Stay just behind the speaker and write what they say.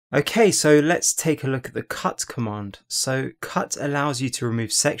Okay, so let's take a look at the cut command. So cut allows you to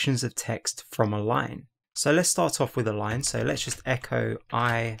remove sections of text from a line. So let's start off with a line. So let's just echo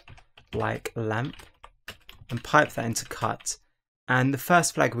I like lamp and pipe that into cut. And the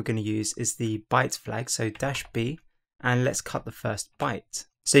first flag we're going to use is the byte flag, so -b, and let's cut the first byte.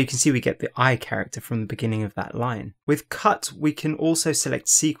 So you can see we get the I character from the beginning of that line. With cut, we can also select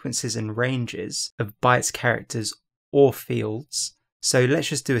sequences and ranges of bytes, characters, or fields. So let's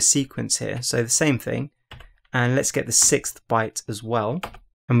just do a sequence here. So the same thing, and let's get the 6th byte as well,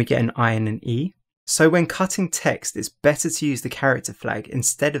 and we get an I and an E. So when cutting text, it's better to use the character flag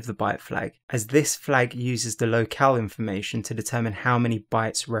instead of the byte flag, as this flag uses the locale information to determine how many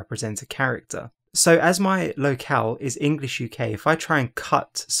bytes represent a character. So as my locale is English UK, if I try and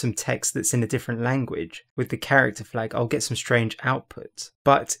cut some text that's in a different language with the character flag, I'll get some strange output.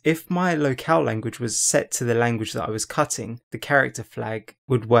 But if my locale language was set to the language that I was cutting, the character flag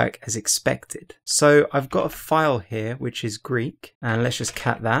would work as expected. So I've got a file here which is Greek, and let's just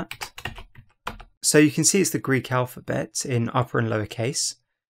cat that. So you can see it's the Greek alphabet in upper and lowercase.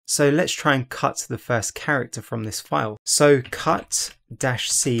 So let's try and cut the first character from this file. So cut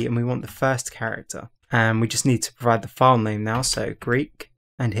 -c, and we want the first character. And we just need to provide the file name now, so Greek,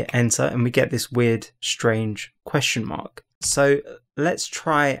 and hit enter, and we get this weird, strange question mark. So let's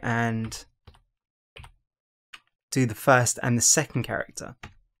try and do the first and the second character.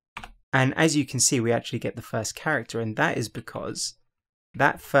 And as you can see, we actually get the first character, and that is because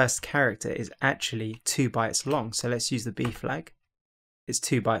that first character is actually 2 bytes long. So let's use the B flag. It's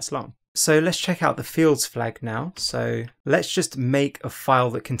 2 bytes long. So let's check out the fields flag now. So let's just make a file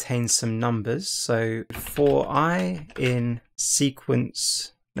that contains some numbers. So for I in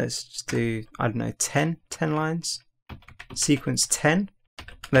sequence, let's just do, I don't know, 10 lines. Sequence 10.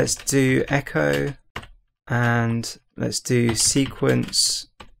 Let's do echo, and let's do sequence,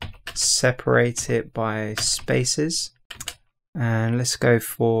 separate it by spaces. And let's go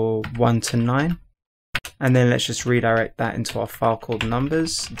for 1 to 9. And then let's just redirect that into our file called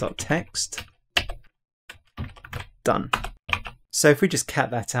numbers.txt. Done. So if we just cat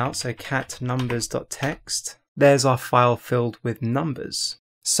that out, so cat numbers.txt, there's our file filled with numbers.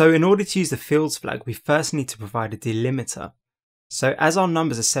 So in order to use the fields flag, we first need to provide a delimiter. So as our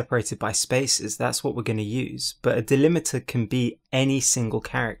numbers are separated by spaces, that's what we're going to use, but a delimiter can be any single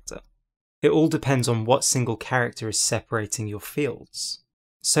character. It all depends on what single character is separating your fields.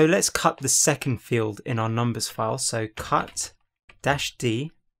 So let's cut the second field in our numbers file. So cut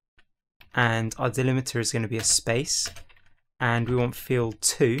 -d, and our delimiter is going to be a space, and we want field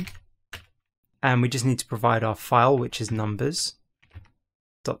 2, and we just need to provide our file, which is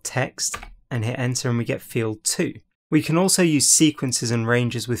numbers.txt, and hit enter, and we get field 2. We can also use sequences and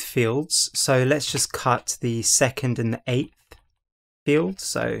ranges with fields. So let's just cut the 2nd and the 8th field.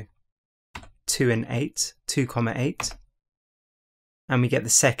 So 2 and 8, 2,8. And we get the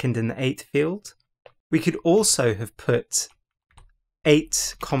 2nd and the 8th field. We could also have put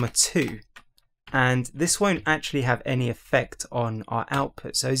 8,2, and this won't actually have any effect on our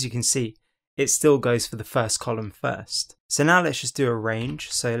output. So as you can see, it still goes for the first column first. So now let's just do a range.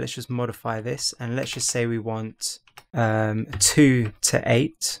 So let's just modify this, and let's just say we want 2 to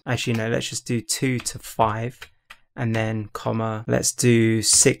 8. Actually, no, let's just do 2 to 5, and then comma, let's do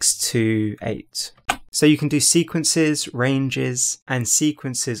 6 to 8. So you can do sequences, ranges, and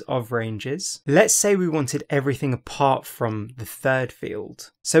sequences of ranges. Let's say we wanted everything apart from the 3rd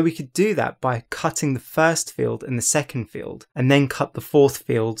field. So we could do that by cutting the 1st field and the 2nd field, and then cut the 4th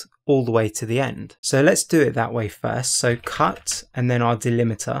field all the way to the end. So let's do it that way first. So cut, and then our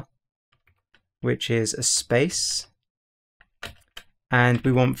delimiter, which is a space. And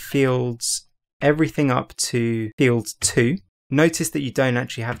we want fields, everything up to field 2. Notice that you don't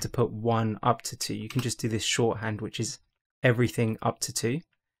actually have to put 1 up to 2. You can just do this shorthand, which is everything up to 2.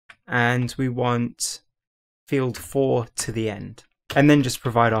 And we want field 4 to the end. And then just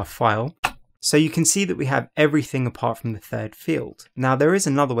provide our file. So you can see that we have everything apart from the 3rd field. Now there is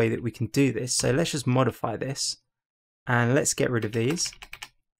another way that we can do this. So let's just modify this. And let's get rid of these.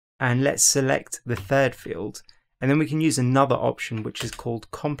 And let's select the 3rd field. And then we can use another option, which is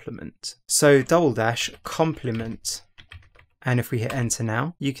called complement. So -- complement. And if we hit enter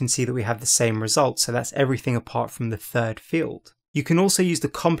now, you can see that we have the same result. So that's everything apart from the 3rd field. You can also use the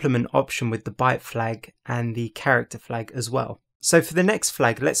complement option with the byte flag and the character flag as well. So for the next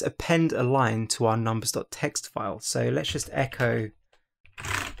flag, let's append a line to our numbers.txt file. So let's just echo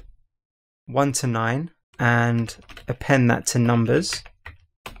 1 to 9 and append that to numbers.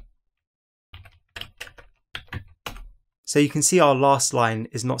 So you can see our last line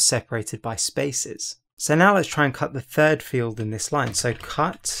is not separated by spaces. So now let's try and cut the third field in this line. So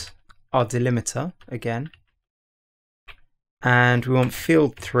cut our delimiter again. And we want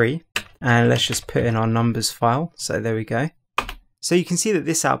field 3. And let's just put in our numbers file. So there we go. So you can see that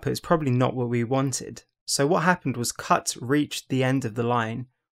this output is probably not what we wanted. So what happened was cut reached the end of the line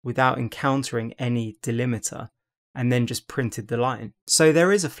without encountering any delimiter and then just printed the line. So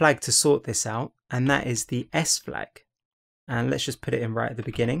there is a flag to sort this out, and that is the S flag. And let's just put it in right at the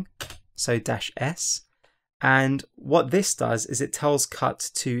beginning. So -S. And what this does is it tells cut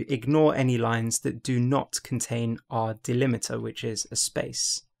to ignore any lines that do not contain our delimiter, which is a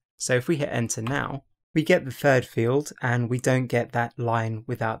space. So if we hit enter now, we get the third field and we don't get that line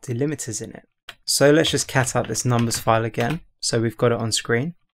without delimiters in it. So let's just cat out this numbers file again. So we've got it on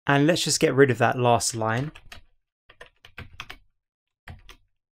screen. And let's just get rid of that last line.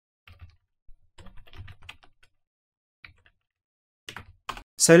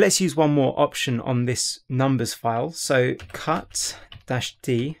 So let's use one more option on this numbers file. So cut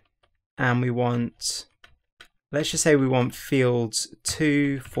 -D, and we want, let's just say we want fields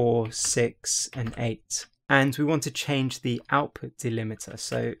 2, 4, 6, and 8. And we want to change the output delimiter.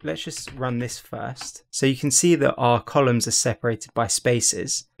 So let's just run this first. So you can see that our columns are separated by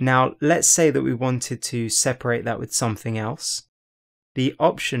spaces. Now let's say that we wanted to separate that with something else. The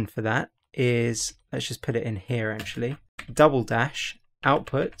option for that is, let's just put it in here actually,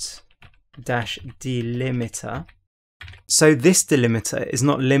 /output -delimiter. So this delimiter is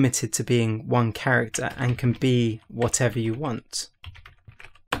not limited to being one character and can be whatever you want.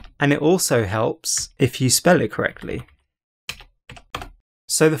 And it also helps if you spell it correctly.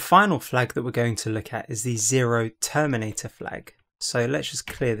 So the final flag that we're going to look at is the 0 Terminator flag. So let's just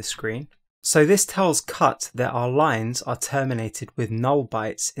clear the screen. So this tells cut that our lines are terminated with null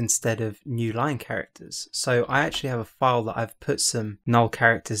bytes instead of new line characters. So I actually have a file that I've put some null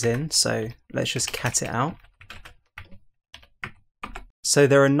characters in. So let's just cat it out. So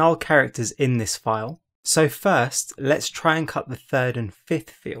there are null characters in this file. So first, let's try and cut the third and fifth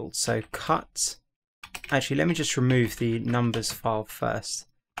field. So cut, actually let me just remove the numbers file first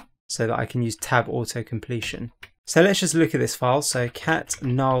so that I can use tab auto completion. So let's just look at this file. So cat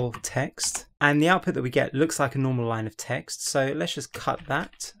null text, and the output that we get looks like a normal line of text. So let's just cut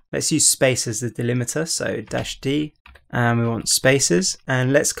that. Let's use space as the delimiter. So -D, and we want spaces,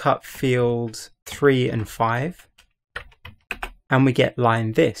 and let's cut field 3 and 5. And we get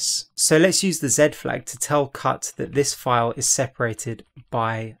line this. So let's use the Z flag to tell cut that this file is separated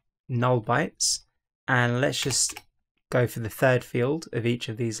by null bytes. And let's just go for the third field of each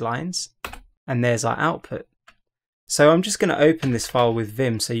of these lines. And there's our output. So I'm just going to open this file with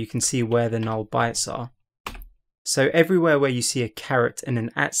Vim so you can see where the null bytes are. So everywhere where you see a caret and an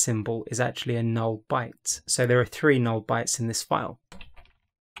 @ symbol is actually a null byte. So there are 3 null bytes in this file.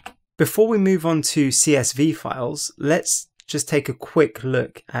 Before we move on to CSV files, let's just take a quick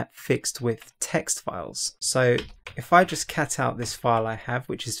look at fixed width text files. So if I just cat out this file I have,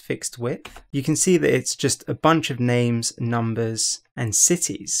 which is fixed width, you can see that it's just a bunch of names, numbers, and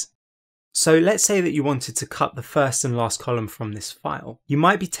cities. So let's say that you wanted to cut the first and last column from this file. You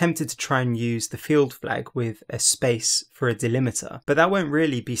might be tempted to try and use the field flag with a space for a delimiter, but that won't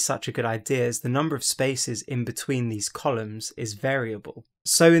really be such a good idea as the number of spaces in between these columns is variable.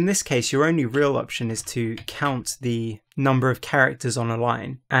 So in this case, your only real option is to count the number of characters on a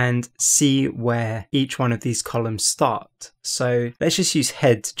line and see where each one of these columns start. So let's just use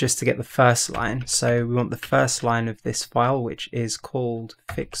head just to get the first line. So we want the first line of this file, which is called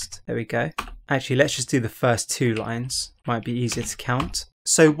fixed. There we go. Actually, let's just do the first 2 lines. Might be easier to count.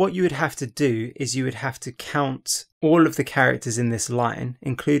 So what you would have to do is you would have to count all of the characters in this line,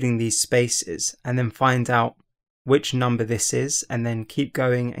 including these spaces, and then find out which number this is, and then keep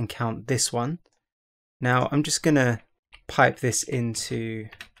going and count this one. Now I'm just gonna pipe this into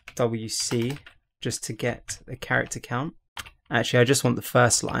WC just to get the character count. Actually, I just want the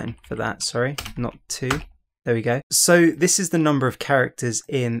first line for that, sorry, not 2. There we go. So this is the number of characters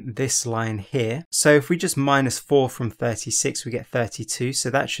in this line here. So if we just -4 from 36, we get 32. So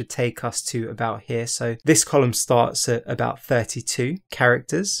that should take us to about here. So this column starts at about 32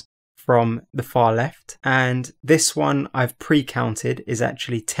 characters from the far left, and this one I've pre-counted is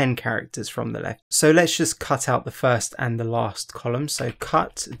actually 10 characters from the left. So let's just cut out the first and the last column. So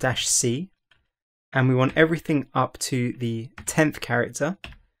cut -C, and we want everything up to the 10th character,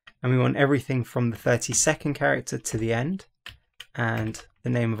 and we want everything from the 32nd character to the end, and the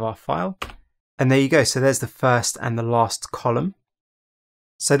name of our file. And there you go. So there's the first and the last column.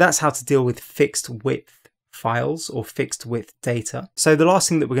 So that's how to deal with fixed width files or fixed width data. So the last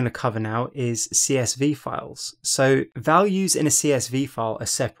thing that we're going to cover now is CSV files. So values in a CSV file are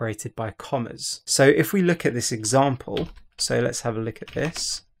separated by commas. So if we look at this example, so let's have a look at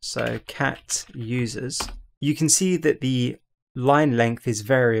this. So cat users, you can see that the line length is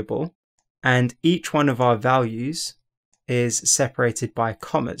variable and each one of our values is separated by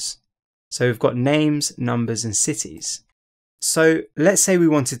commas. So we've got names, numbers, and cities. So let's say we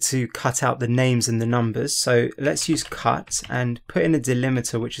wanted to cut out the names and the numbers. So let's use cut and put in a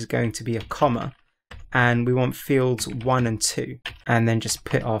delimiter, which is going to be a comma. And we want fields 1 and 2. And then just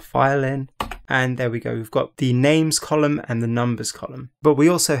put our file in. And there we go. We've got the names column and the numbers column. But we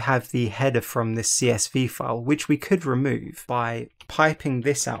also have the header from this CSV file, which we could remove by piping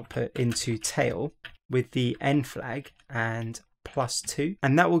this output into tail with the n flag and +2.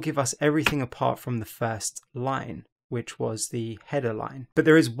 And that will give us everything apart from the first line, which was the header line. But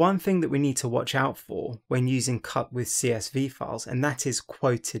there is one thing that we need to watch out for when using cut with CSV files, and that is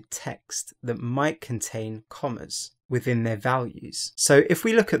quoted text that might contain commas within their values. So if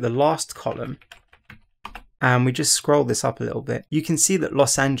we look at the last column and we just scroll this up a little bit, you can see that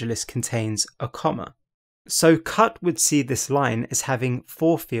Los Angeles contains a comma. So cut would see this line as having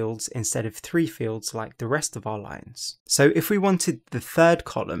 4 fields instead of 3 fields like the rest of our lines. So if we wanted the third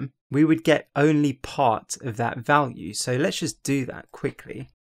column, we would get only part of that value. So let's just do that quickly.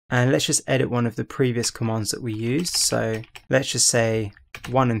 And let's just edit one of the previous commands that we used. So let's just say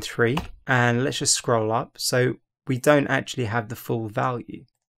 1 and 3, and let's just scroll up. So we don't actually have the full value.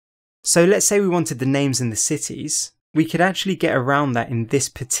 So let's say we wanted the names and the cities. We could actually get around that in this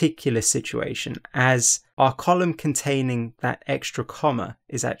particular situation, as our column containing that extra comma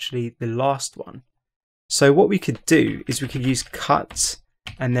is actually the last one. So what we could do is we could use cut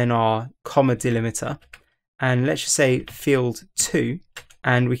and then our comma delimiter, and let's just say field 2,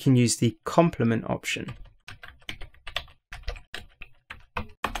 and we can use the complement option.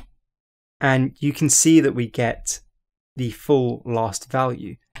 And you can see that we get the full last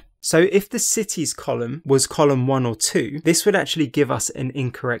value. So if the cities column was column 1 or 2, this would actually give us an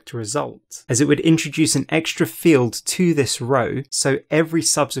incorrect result, as it would introduce an extra field to this row, so every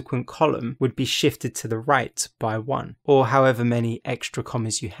subsequent column would be shifted to the right by 1, or however many extra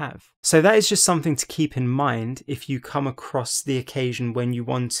commas you have. So that is just something to keep in mind if you come across the occasion when you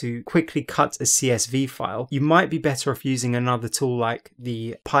want to quickly cut a CSV file. You might be better off using another tool like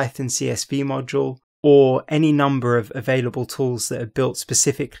the Python CSV module, or any number of available tools that are built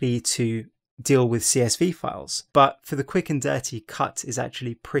specifically to deal with CSV files. But for the quick and dirty, cut is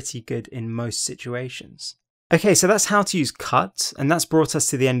actually pretty good in most situations. Okay, so that's how to use cut, and that's brought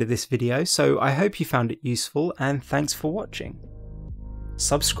us to the end of this video. So I hope you found it useful, and thanks for watching.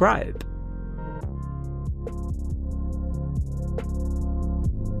 Subscribe.